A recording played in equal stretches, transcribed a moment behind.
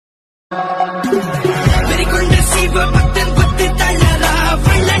வெறிகொண்ட சிவ பக்தன் பத்து தளரா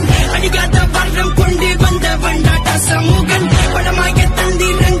வள்ளன் அணிகாத வரம் கொண்டு வந்த வண்டாட்ட சமூகன் படமாக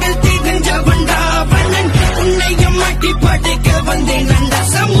தந்திரங்கள் திகஞ்ச வண்டா வள்ளன் உன்னையும் மாட்டி படைக்க வந்தேன் நண்ட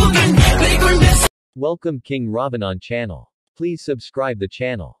சமூகன் வெறிகொண்ட. Welcome King Ravanan channel. Please subscribe the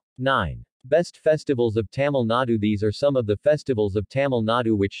channel. 9. Best festivals of Tamil Nadu. These are some of the festivals of Tamil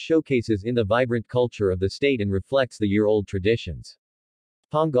Nadu which showcases in the vibrant culture of the state and reflects the year-old traditions.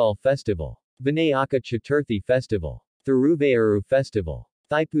 Pongal Festival. Vinayaka Chaturthi Festival. Thiruvayuru Festival.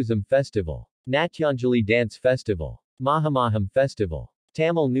 Thaipusam Festival. Natyanjali Dance Festival. Mahamaham Festival.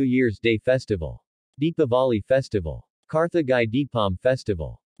 Tamil New Year's Day Festival. Deepavali Festival. Karthigai Deepam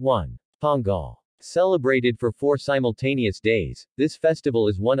Festival. 1. Pongal. Celebrated for 4 simultaneous days, this festival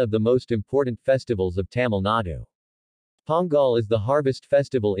is one of the most important festivals of Tamil Nadu. Pongal is the harvest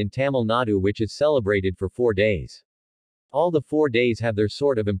festival in Tamil Nadu which is celebrated for 4 days. All the 4 days have their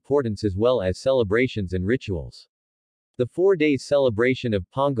sort of importance as well as celebrations and rituals. The 4 days celebration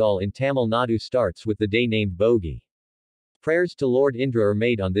of Pongal in Tamil Nadu starts with the day named Bogi. Prayers to Lord Indra are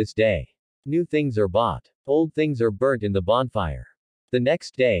made on this day. New things are bought. Old things are burnt in the bonfire. The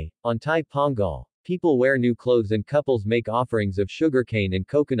next day, on Thai Pongal, people wear new clothes and couples make offerings of sugarcane and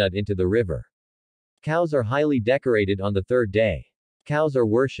coconut into the river. Cows are highly decorated on the 3rd day. Cows are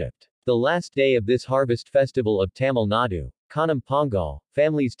worshipped. The last day of this harvest festival of Tamil Nadu, Kanam Pongal,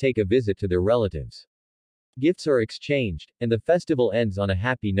 families take a visit to their relatives. Gifts are exchanged, and the festival ends on a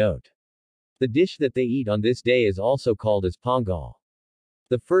happy note. The dish that they eat on this day is also called as Pongal.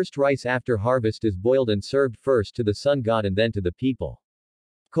 The first rice after harvest is boiled and served first to the sun god and then to the people.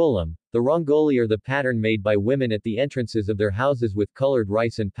 Kolam, the rangoli or the pattern made by women at the entrances of their houses with colored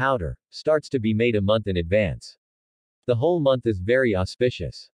rice and powder, starts to be made a month in advance. The whole month is very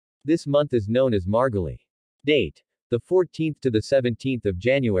auspicious. This month is known as Margali. Date: the 14th to the 17th of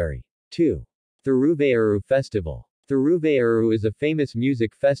January. 2. Thiruvayuru Festival. Thiruvayuru is a famous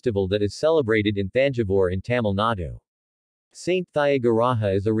music festival that is celebrated in Thanjavur in Tamil Nadu. Saint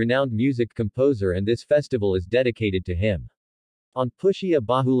Thayagaraja is a renowned music composer and this festival is dedicated to him. On Pushya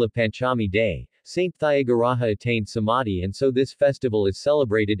Bahula Panchami Day, Saint Thayagaraja attained Samadhi and so this festival is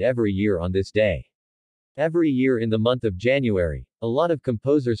celebrated every year on this day. Every year in the month of January, a lot of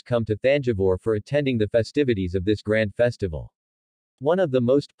composers come to Thanjavur for attending the festivities of this grand festival. One of the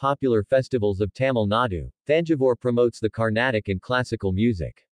most popular festivals of Tamil Nadu, Thanjavur promotes the Carnatic and classical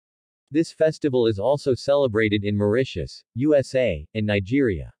music. This festival is also celebrated in Mauritius, USA, and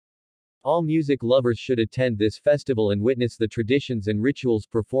Nigeria. All music lovers should attend this festival and witness the traditions and rituals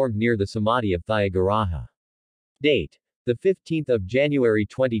performed near the Samadhi of Thayagaraja. Date: the 15th of January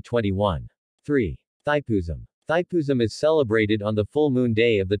 2021. 3. Thaipusam. Thaipusam is celebrated on the full moon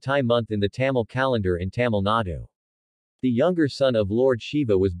day of the Thai month in the Tamil calendar in Tamil Nadu. The younger son of Lord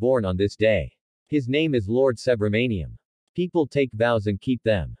Shiva was born on this day. His name is Lord Subramaniam. People take vows and keep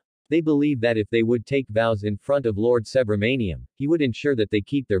them. They believe that if they would take vows in front of Lord Subramaniam, he would ensure that they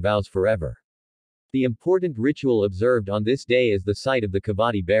keep their vows forever. The important ritual observed on this day is the sight of the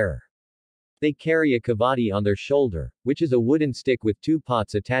kavadi bearer. They carry a kavadi on their shoulder, which is a wooden stick with 2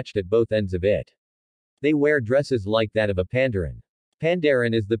 pots attached at both ends of it. They wear dresses like that of a Pandaran.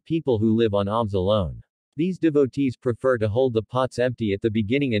 Pandaran is the people who live on alms alone. These devotees prefer to hold the pots empty at the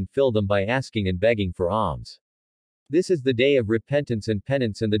beginning and fill them by asking and begging for alms. This is the day of repentance and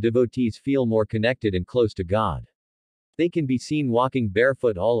penance and the devotees feel more connected and close to God. They can be seen walking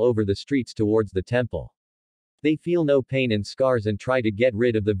barefoot all over the streets towards the temple. They feel no pain and scars and try to get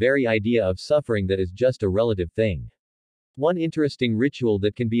rid of the very idea of suffering that is just a relative thing. One interesting ritual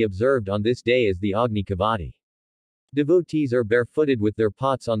that can be observed on this day is the Agni Kavadi. Devotees are barefooted with their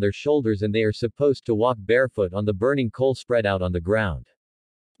pots on their shoulders and they are supposed to walk barefoot on the burning coal spread out on the ground.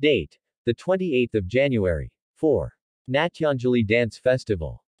 Date: the 28th of January. 4. Natyanjali Dance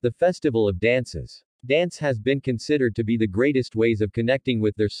Festival. The festival of dances. Dance has been considered to be the greatest ways of connecting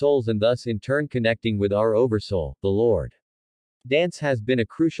with their souls and thus in turn connecting with our Oversoul, the Lord. Dance has been a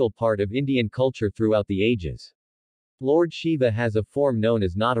crucial part of Indian culture throughout the ages. Lord Shiva has a form known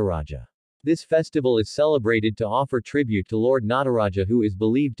as Nataraja. This festival is celebrated to offer tribute to Lord Nataraja who is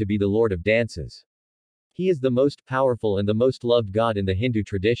believed to be the Lord of dances. He is the most powerful and the most loved god in the Hindu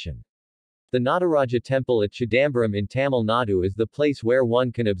tradition. The Nataraja temple at Chidambaram in Tamil Nadu is the place where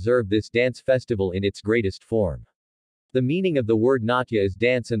one can observe this dance festival in its greatest form. The meaning of the word Natya is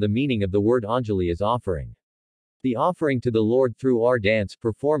dance and the meaning of the word Anjali is offering. The offering to the Lord through our dance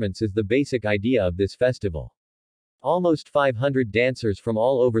performance is the basic idea of this festival. Almost 500 dancers from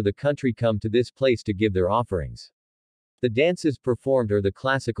all over the country come to this place to give their offerings. The dances performed are the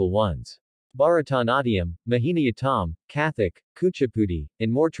classical ones. Bharatanatyam, Mohiniyattam, Kathak, Kuchipudi,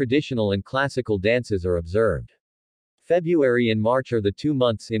 and more traditional and classical dances are observed. February and March are the 2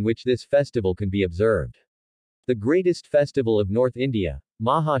 months in which this festival can be observed. The greatest festival of North India,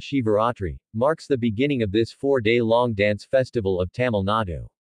 Maha Shivaratri, marks the beginning of this 4-day-long dance festival of Tamil Nadu.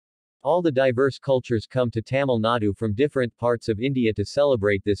 All the diverse cultures come to Tamil Nadu from different parts of India to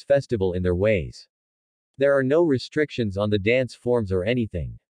celebrate this festival in their ways. There are no restrictions on the dance forms or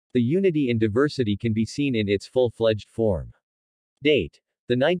anything. The unity in diversity can be seen in its full-fledged form. Date: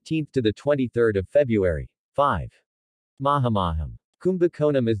 the 19th to the 23rd of February. 5. Mahamaham.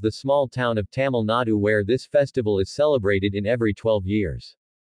 Kumbakonam is the small town of Tamil Nadu where this festival is celebrated in every 12 years.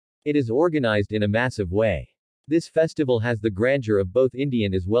 It is organized in a massive way. This festival has the grandeur of both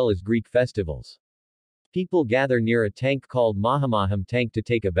Indian as well as Greek festivals. People gather near a tank called Mahamaham tank to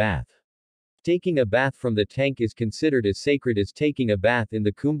take a bath. Taking a bath from the tank is considered as sacred as taking a bath in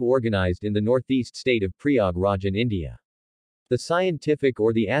the Kumbh organized in the northeast state of Prayagraj in India. The scientific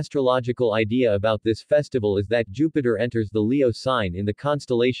or the astrological idea about this festival is that Jupiter enters the Leo sign in the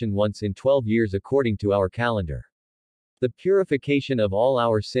constellation once in 12 years according to our calendar. The purification of all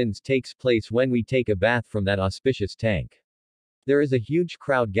our sins takes place when we take a bath from that auspicious tank. There is a huge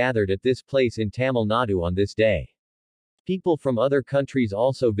crowd gathered at this place in Tamil Nadu on this day. People from other countries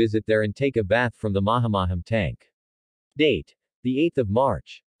also visit there and take a bath from the Mahamaham tank. Date: the 8th of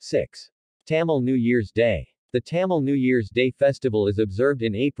March. 6. Tamil New Year's Day. The Tamil New Year's Day festival is observed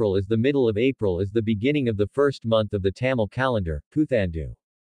in April as the middle of April is the beginning of the first month of the Tamil calendar, Puthandu.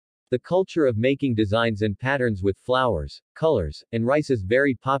 The culture of making designs and patterns with flowers, colors, and rice is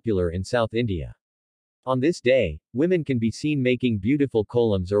very popular in South India. On this day, women can be seen making beautiful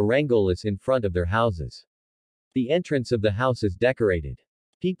kolams or rangolis in front of their houses. The entrance of the house is decorated.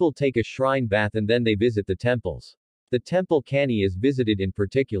 People take a shrine bath and then they visit the temples. The temple Kani is visited in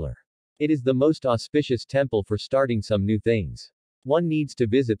particular. It is the most auspicious temple for starting some new things. One needs to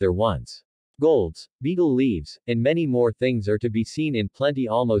visit there once. Golds, betel leaves, and many more things are to be seen in plenty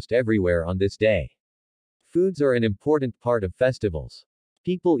almost everywhere on this day. Foods are an important part of festivals.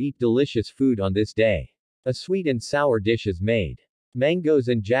 People eat delicious food on this day. A sweet and sour dish is made. Mangoes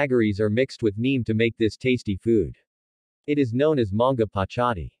and jaggeries are mixed with neem to make this tasty food. It is known as manga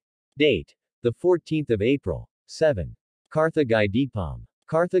pachadi. Date: the 14th of April. 7. Karthigai Deepam.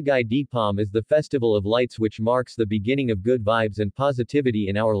 Karthigai Deepam is the festival of lights which marks the beginning of good vibes and positivity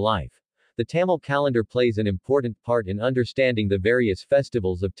in our life. The Tamil calendar plays an important part in understanding the various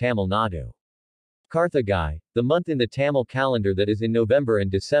festivals of Tamil Nadu. Karthigai, the month in the Tamil calendar that is in November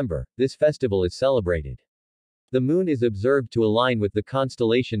and December, this festival is celebrated. The moon is observed to align with the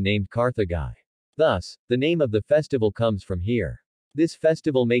constellation named Karthigai. Thus, the name of the festival comes from here. This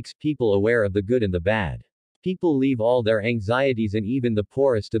festival makes people aware of the good and the bad. People leave all their anxieties and even the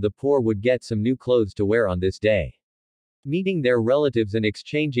poorest of the poor would get some new clothes to wear on this day. Meeting their relatives and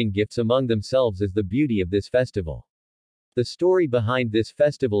exchanging gifts among themselves is the beauty of this festival. The story behind this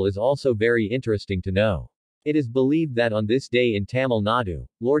festival is also very interesting to know. It is believed that on this day in Tamil Nadu,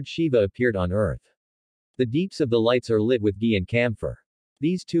 Lord Shiva appeared on earth. The deeps of the lights are lit with ghee and camphor.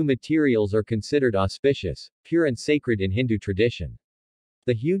 These two materials are considered auspicious, pure and sacred in Hindu tradition.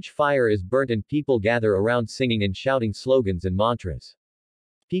 The huge fire is burnt and people gather around singing and shouting slogans and mantras.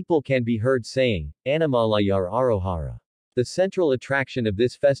 People can be heard saying, Anamalayar Arohara. The central attraction of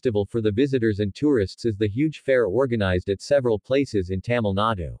this festival for the visitors and tourists is the huge fair organized at several places in Tamil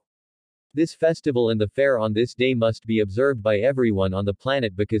Nadu. This festival and the fair on this day must be observed by everyone on the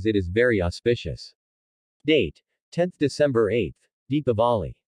planet because it is very auspicious. Date: 10th December 8th.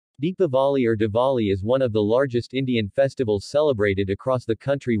 Deepavali. Deepavali or Diwali is one of the largest Indian festivals celebrated across the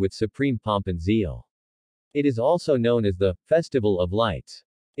country with supreme pomp and zeal. It is also known as the Festival of Lights.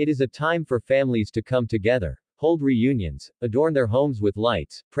 It is a time for families to come together, hold reunions, adorn their homes with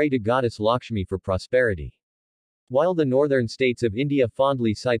lights, pray to Goddess Lakshmi for prosperity. While the northern states of India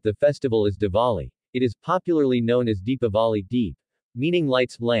fondly cite the festival as Diwali, it is popularly known as Deepavali, Deep, meaning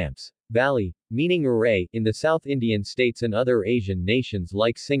lights, lamps, Valley, meaning array, in the South Indian states and other Asian nations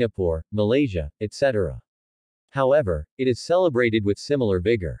like Singapore, Malaysia, etc. However, it is celebrated with similar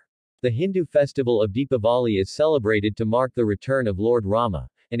vigor. The Hindu festival of Deepavali is celebrated to mark the return of Lord Rama,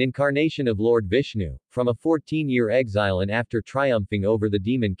 an incarnation of Lord Vishnu, from a 14-year exile and after triumphing over the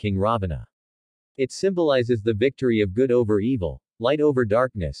demon king Ravana. It symbolizes the victory of good over evil, light over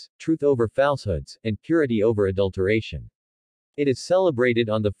darkness, truth over falsehoods, and purity over adulteration. It is celebrated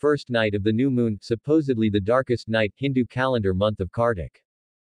on the first night of the new moon, supposedly the darkest night, Hindu calendar month of Kartik.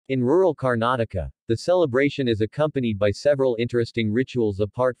 In rural Karnataka, the celebration is accompanied by several interesting rituals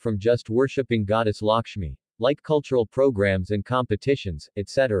apart from just worshipping goddess Lakshmi, like cultural programs and competitions,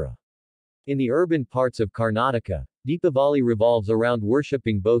 etc. In the urban parts of Karnataka, Deepavali revolves around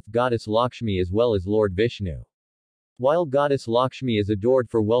worshipping both goddess Lakshmi as well as Lord Vishnu. While goddess Lakshmi is adored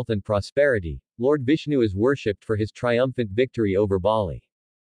for wealth and prosperity, Lord Vishnu is worshipped for his triumphant victory over Bali.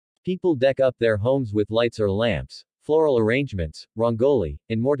 People deck up their homes with lights or lamps, floral arrangements, rangoli,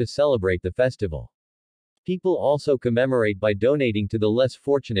 and more to celebrate the festival. People also commemorate by donating to the less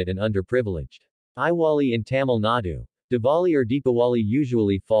fortunate and underprivileged. Diwali in Tamil Nadu. Diwali or Deepawali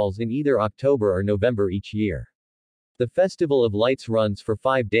usually falls in either October or November each year. The Festival of Lights runs for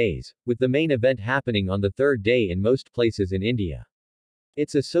 5 days, with the main event happening on the third day in most places in India.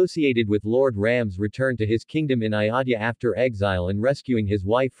 It's associated with Lord Ram's return to his kingdom in Ayodhya after exile and rescuing his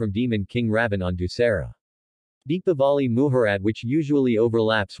wife from demon King Ravan on Dussehra. Deepavali Muhurat, which usually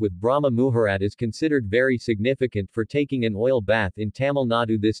overlaps with Brahma Muhurat, is considered very significant for taking an oil bath in Tamil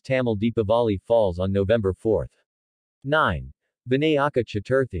Nadu. This Tamil Deepavali falls on November 4. 9. Vinayaka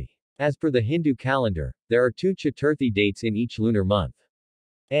Chaturthi. As per the Hindu calendar, there are 2 Chaturthi dates in each lunar month.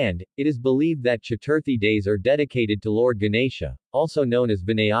 And, it is believed that Chaturthi days are dedicated to Lord Ganesha, also known as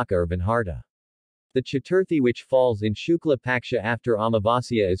Vinayaka or Vinharta. The Chaturthi which falls in Shukla Paksha after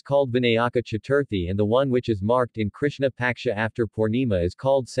Amavasya is called Vinayaka Chaturthi, and the one which is marked in Krishna Paksha after Purnima is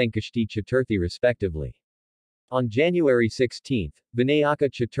called Sankashti Chaturthi respectively. On January 16,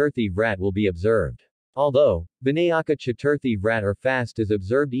 Vinayaka Chaturthi Vrat will be observed. Although Vinayaka Chaturthi Vrat or fast is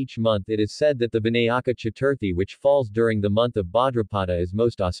observed each month, it is said that the Vinayaka Chaturthi which falls during the month of Bhadrapada is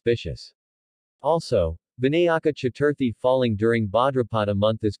most auspicious. Also, Vinayaka Chaturthi falling during Bhadrapada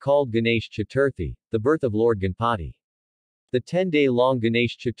month is called Ganesh Chaturthi, the birth of Lord Ganpati. The 10-day-long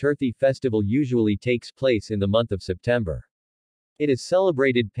Ganesh Chaturthi festival usually takes place in the month of September. It is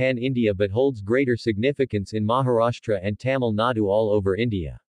celebrated pan-India but holds greater significance in Maharashtra and Tamil Nadu all over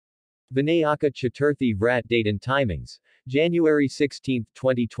India. Vinayaka Chaturthi Vrat date and timings. January 16,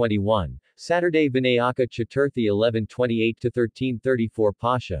 2021, Saturday Vinayaka Chaturthi 11:28 to 13:34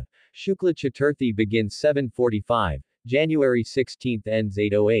 Pascha. Shukla Chaturthi begins 7:45, January 16 ends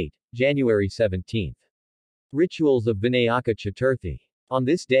 8:08, January 17. Rituals of Vinayaka Chaturthi. On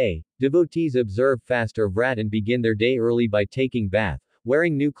this day, devotees observe fast or vrat and begin their day early by taking bath,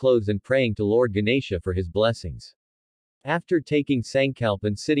 wearing new clothes and praying to Lord Ganesha for his blessings. After taking sankalp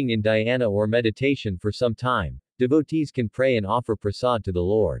and sitting in dhyana or meditation for some time, devotees can pray and offer prasad to the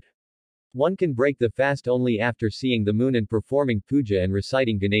Lord. One can break the fast only after seeing the moon and performing puja and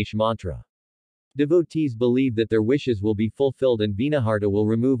reciting Ganesh mantra. Devotees believe that their wishes will be fulfilled and Vinaharta will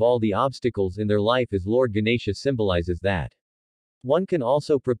remove all the obstacles in their life, as Lord Ganesha symbolizes that. One can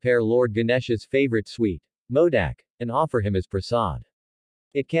also prepare Lord Ganesha's favorite sweet, modak, and offer him as prasad.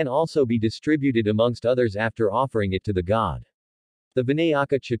 It can also be distributed amongst others after offering it to the god. The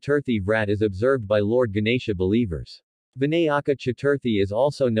Vinayaka Chaturthi Vrat is observed by Lord Ganesha believers. Vinayaka Chaturthi is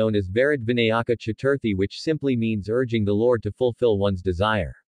also known as Varid Vinayaka Chaturthi, which simply means urging the Lord to fulfill one's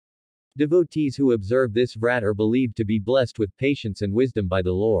desire. Devotees who observe this Vrat are believed to be blessed with patience and wisdom by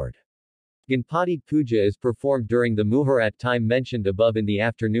the Lord. Ganpati Puja is performed during the Muhurat time mentioned above in the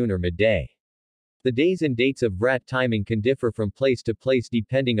afternoon or midday. The days and dates of Vrat timing can differ from place to place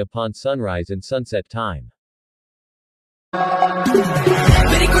depending upon sunrise and sunset time.